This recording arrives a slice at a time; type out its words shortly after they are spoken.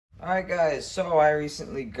Alright guys, so I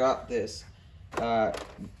recently got this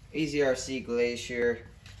eazyRC Glacier,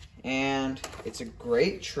 and it's a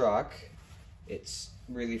great truck. It's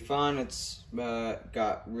really fun. It's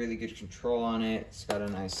got really good control on it. It's got a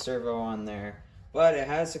nice servo on there, but it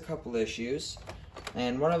has a couple issues,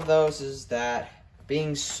 and one of those is that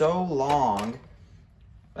being so long,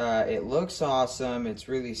 it looks awesome, it's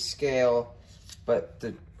really scale, but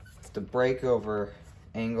the breakover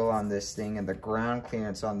angle on this thing and the ground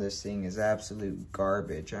clearance on this thing is absolute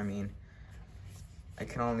garbage. I mean, I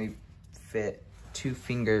can only fit 2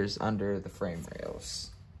 fingers under the frame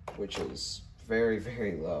rails, which is very,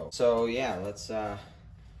 very low. So yeah, let's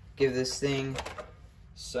give this thing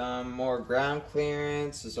some more ground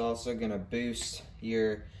clearance. It's also gonna boost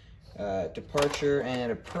your departure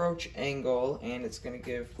and approach angle, and it's gonna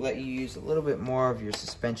let you use a little bit more of your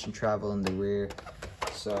suspension travel in the rear.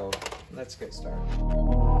 So let's get started.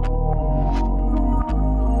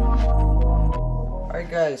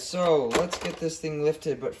 Alright guys, so let's get this thing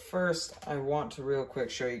lifted, but first I want to real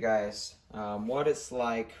quick show you guys what it's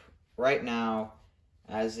like right now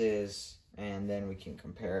as is, and then we can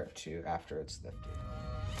compare it to after it's lifted.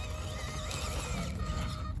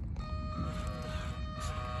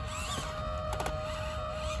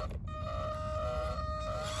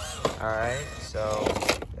 Alright, so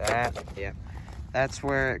that's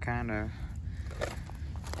where it kind of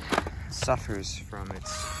suffers from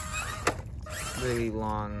its really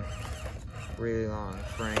long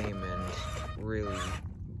frame and really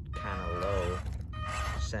kind of low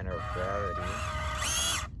center of gravity.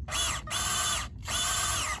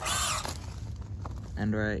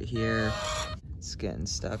 And right here, it's getting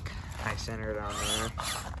stuck. I centered on there.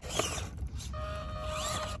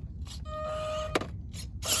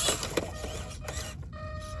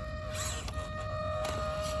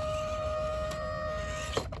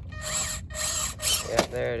 Yeah,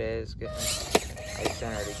 there it is, getting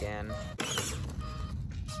centered again.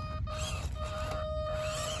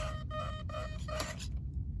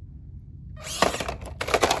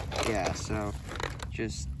 Yeah, so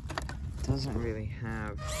just doesn't really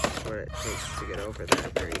have what it takes to get over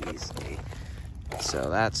that very easily. So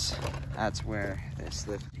that's where this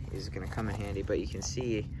lift is gonna come in handy. But you can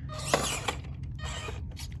see,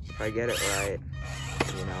 if I get it right,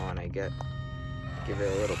 you know, and I give it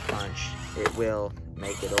a little punch, it will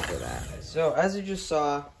make it over that. So as you just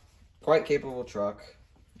saw, quite capable truck,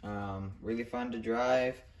 really fun to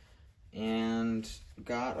drive, and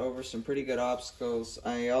got over some pretty good obstacles.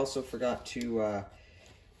 I also forgot to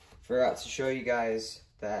show you guys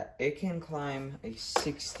that it can climb a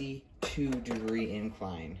 62-degree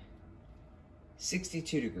incline.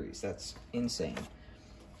 62 degrees, that's insane.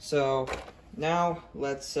 So now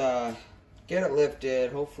let's get it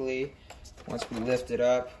lifted. Hopefully once we lift it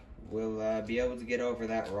up, we'll be able to get over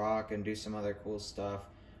that rock and do some other cool stuff.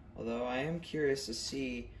 Although I am curious to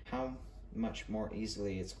see how much more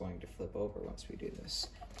easily it's going to flip over once we do this.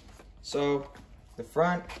 So the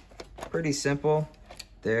front, pretty simple.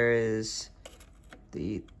 There is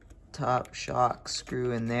the top shock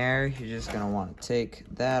screw in there. You're just gonna want to take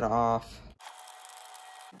that off.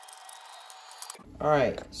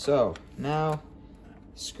 Alright, so now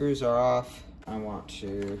screws are off. I want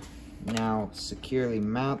to now securely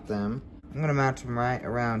mount them. I'm gonna mount them right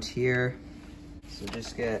around here. So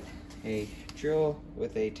just get a drill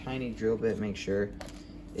with a tiny drill bit. Make sure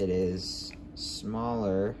it is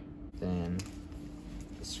smaller than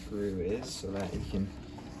the screw is so that you can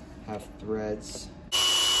have threads.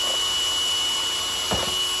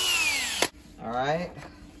 Alright,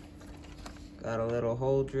 got a little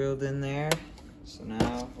hole drilled in there. So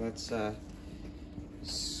now let's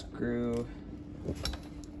screw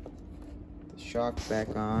the shock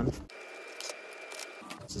back on.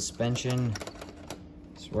 Suspension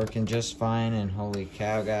is working just fine, and holy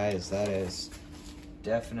cow guys, that is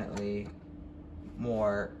definitely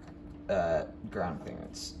more ground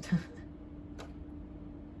clearance.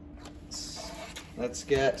 Let's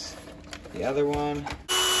get the other one.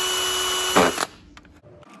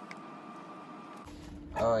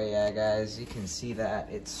 Oh yeah guys, you can see that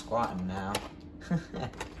it's squatting now.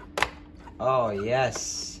 Oh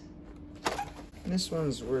yes. This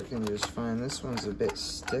one's working just fine. This one's a bit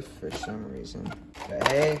stiff for some reason. But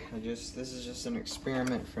hey, this is just an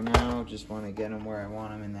experiment for now. Just want to get them where I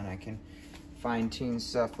want them, and then I can fine tune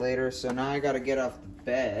stuff later. So now I gotta get off the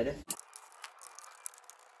bed.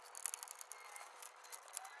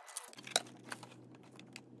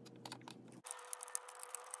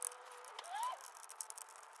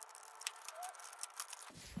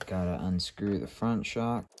 Gotta unscrew the front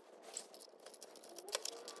shock.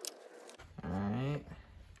 Alright.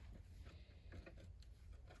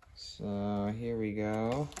 So here we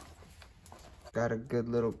go. Got a good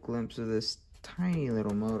little glimpse of this tiny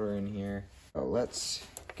little motor in here. So let's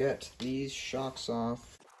get these shocks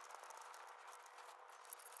off.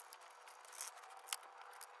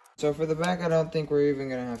 So for the back, I don't think we're even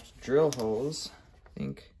gonna have to drill holes. I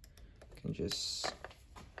think I can just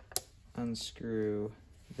unscrew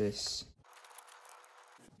this.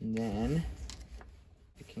 And then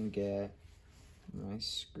I can get my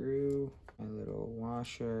screw, my little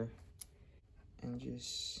washer, and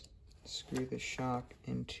just screw the shock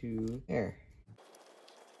into there.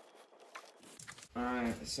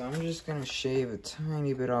 Alright, so I'm just gonna shave a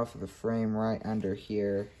tiny bit off of the frame right under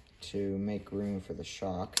here to make room for the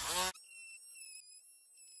shock.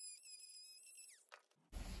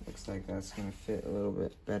 Looks like that's gonna fit a little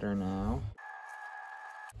bit better now.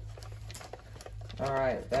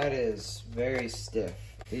 Alright, that is very stiff.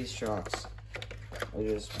 These shocks are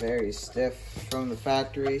just very stiff from the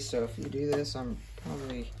factory, so if you do this, I'm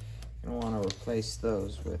probably gonna want to replace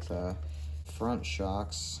those with front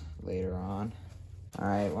shocks later on.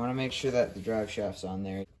 Alright, want to make sure that the drive shaft's on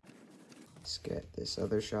there. Let's get this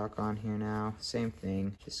other shock on here now. Same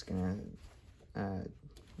thing, just gonna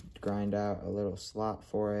grind out a little slot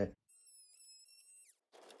for it.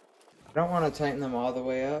 I don't want to tighten them all the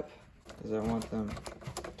way up because I want them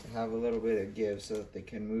to have a little bit of give so that they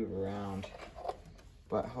can move around.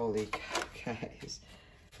 But holy cow, guys,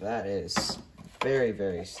 that is very,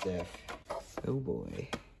 very stiff. Oh boy.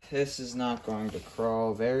 This is not going to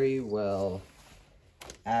crawl very well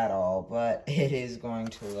at all, but it is going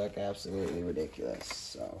to look absolutely ridiculous.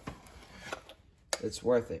 So it's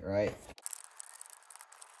worth it, right?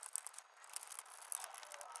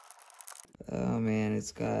 Oh man,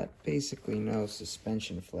 it's got basically no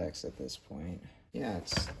suspension flex at this point. Yeah,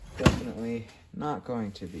 it's definitely not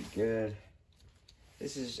going to be good.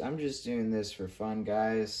 I'm just doing this for fun,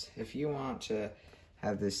 guys. If you want to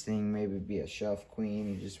have this thing maybe be a shelf queen,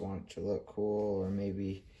 you just want it to look cool, or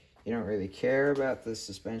maybe you don't really care about the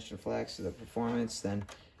suspension flex or the performance, then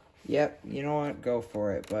yep, you know what, go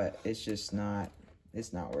for it. But it's just not,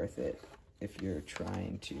 it's not worth it if you're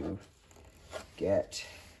trying to get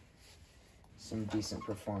some decent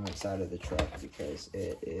performance out of the truck, because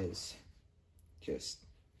it is just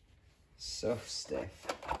so stiff.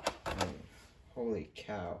 I mean, holy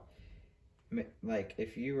cow. Like,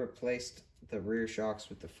 if you replaced the rear shocks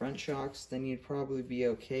with the front shocks, then you'd probably be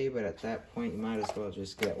okay, but at that point you might as well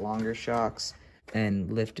just get longer shocks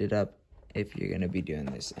and lift it up if you're gonna be doing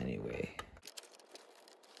this anyway.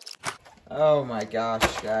 Oh my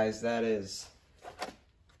gosh, guys, that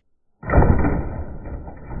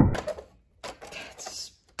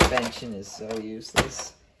suspension is so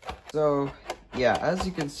useless. So yeah, as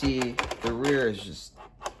you can see, the rear is just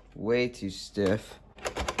way too stiff.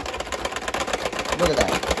 Look at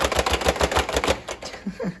that.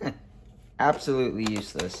 Absolutely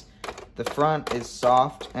useless. The front is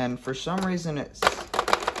soft, and for some reason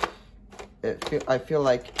I feel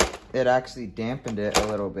like it actually dampened it a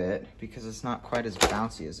little bit because it's not quite as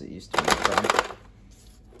bouncy as it used to be in front.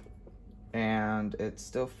 And it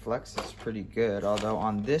still flexes pretty good, although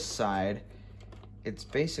on this side it's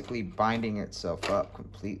basically binding itself up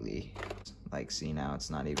completely. Like, see, now it's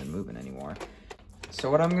not even moving anymore. So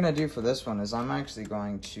what I'm gonna do for this one is I'm actually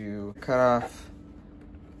going to cut off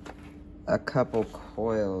a couple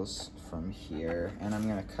coils from here, and I'm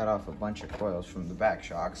gonna cut off a bunch of coils from the back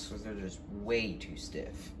shocks because they're just way too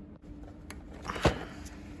stiff.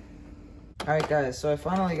 Alright guys, so I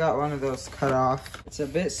finally got one of those cut off. It's a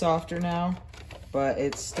bit softer now, but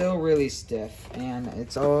it's still really stiff, and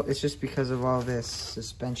it's just because of all this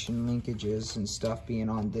suspension linkages and stuff being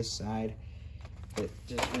on this side. It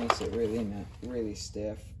just makes it really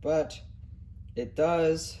stiff, but it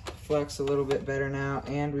does flex a little bit better now,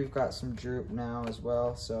 and we've got some droop now as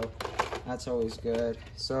well, so that's always good.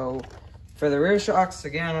 So for the rear shocks,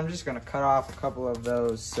 again, I'm just gonna cut off a couple of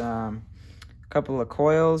those couple of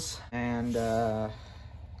coils, and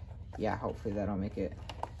yeah, hopefully that'll make it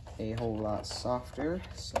a whole lot softer.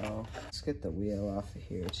 So let's get the wheel off of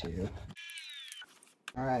here too.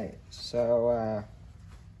 All right, so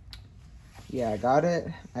yeah, I got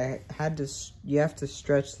it. You have to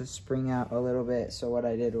stretch the spring out a little bit. So what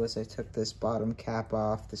I did was I took this bottom cap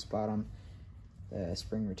off, the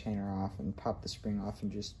spring retainer off, and popped the spring off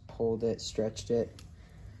and just pulled it, stretched it.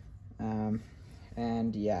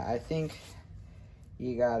 And yeah, I think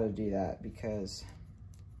you gotta do that, because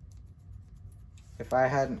if I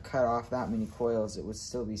hadn't cut off that many coils, it would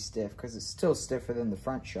still be stiff, because it's still stiffer than the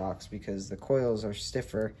front shocks because the coils are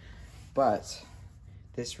stiffer, but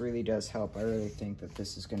this really does help. I really think that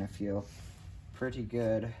this is gonna feel pretty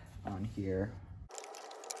good on here.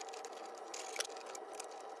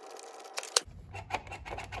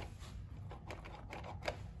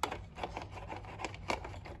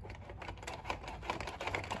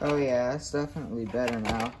 Oh yeah, it's definitely better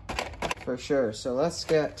now, for sure. So let's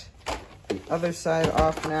get the other side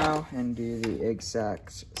off now and do the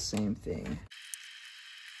exact same thing.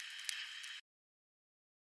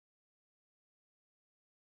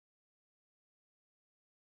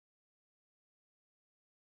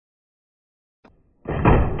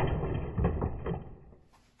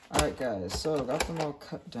 Alright guys, so I got them all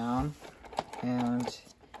cut down, and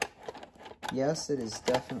yes, it is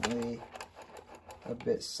definitely a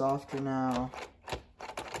bit softer now.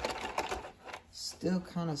 Still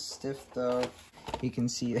kind of stiff though. You can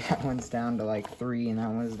see that one's down to like 3 and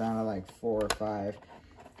that one's down to like 4 or 5.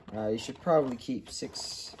 You should probably keep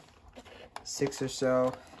six or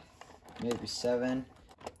so, maybe 7.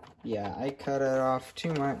 Yeah, I cut it off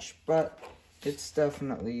too much, but it's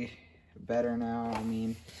definitely better now. I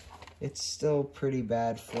mean, it's still pretty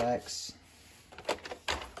bad flex,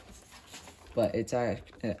 but it's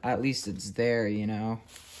at least it's there, you know.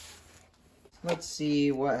 Let's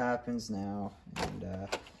see what happens now, and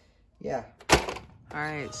yeah.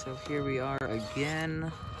 Alright, so here we are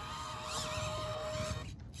again.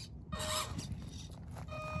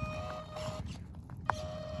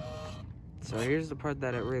 So here's the part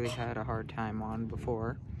that it really had a hard time on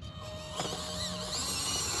before.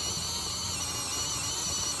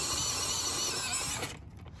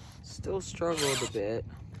 Still struggled a bit,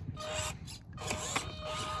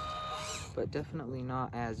 but definitely not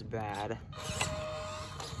as bad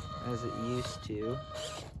as it used to.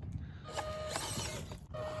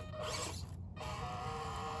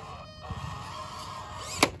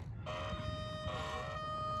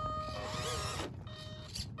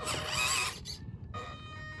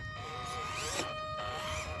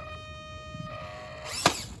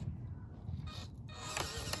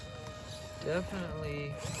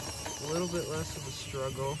 Definitely a little bit less of a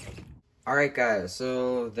struggle. Alright guys,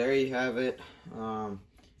 so there you have it.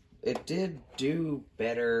 It did do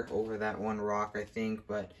better over that one rock, I think,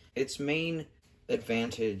 but its main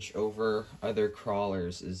advantage over other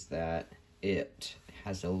crawlers is that it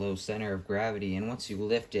has a low center of gravity, and once you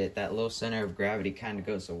lift it, that low center of gravity kind of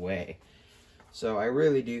goes away. So I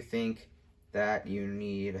really do think that you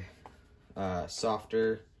need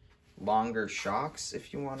softer, longer shocks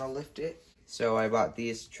if you want to lift it. So I bought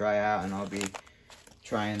these to try out, and I'll be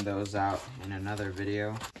trying those out in another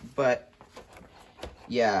video. But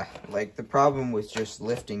yeah, like the problem with just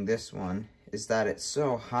lifting this one is that it's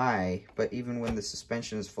so high, but even when the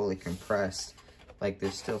suspension is fully compressed, like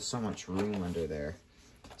there's still so much room under there.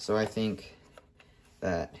 So I think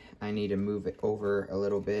that I need to move it over a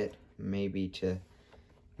little bit, maybe to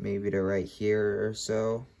right here or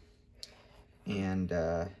so. And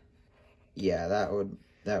yeah, that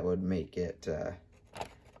would make it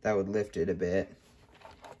that would lift it a bit,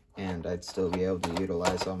 and I'd still be able to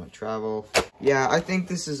utilize all my travel. Yeah, I think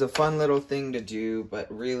this is a fun little thing to do, but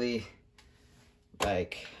really,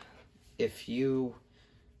 like, if you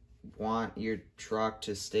want your truck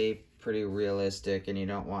to stay pretty realistic and you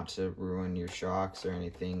don't want to ruin your shocks or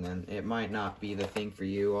anything, then it might not be the thing for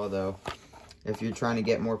you. Although, if you're trying to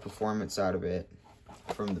get more performance out of it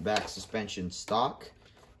from the back suspension stock,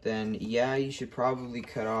 then yeah, you should probably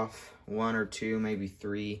cut off 1 or 2, maybe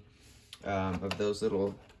 3 of those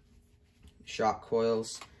little shock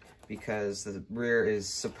coils, because the rear is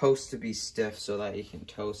supposed to be stiff so that you can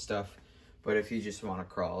tow stuff. But if you just want to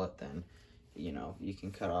crawl it, then, you know, you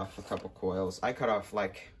can cut off a couple coils. I cut off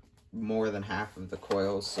like more than half of the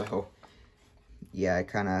coils, so yeah, I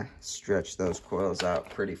kind of stretched those coils out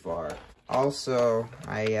pretty far. Also,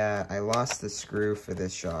 I lost the screw for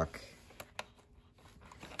this shock.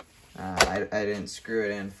 I didn't screw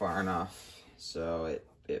it in far enough, so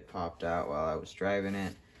it popped out while I was driving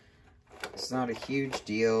it. It's not a huge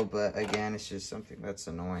deal, but again, it's just something that's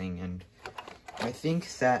annoying, and I think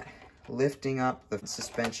that lifting up the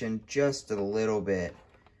suspension just a little bit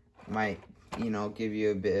might, you know, give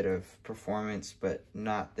you a bit of performance, but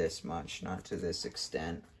not this much, not to this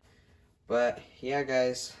extent. But yeah,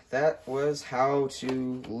 guys, that was how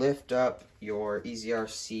to lift up your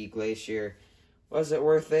eazyRC Glacier. Was it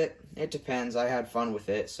worth it? It depends. I had fun with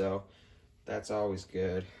it, so that's always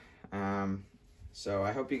good. So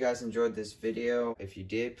I hope you guys enjoyed this video. If you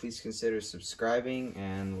did, please consider subscribing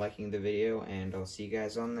and liking the video, and I'll see you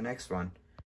guys on the next one.